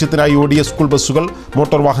 വിവാഹാവശ്യത്തിനായി ഓടിയ സ്കൂൾ ബസ്സുകൾ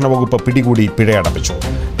മോട്ടോർ വാഹന വകുപ്പ് പിടികൂടി പിഴയടപ്പിച്ചു.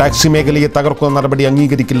 ടാക്സി മേഖലയെ തകർക്കുന്ന നടപടി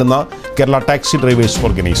അംഗീകരിക്കില്ലെന്ന് കേരള ടാക്സി ഡ്രൈവേഴ്സ്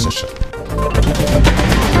ഓർഗനൈസേഷൻ.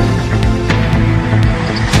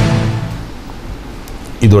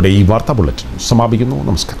 ഇതോടെ ഈ വാർത്താ ബുള്ളറ്റിൻ സമാപിക്കുന്നു.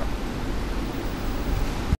 നമസ്കാരം.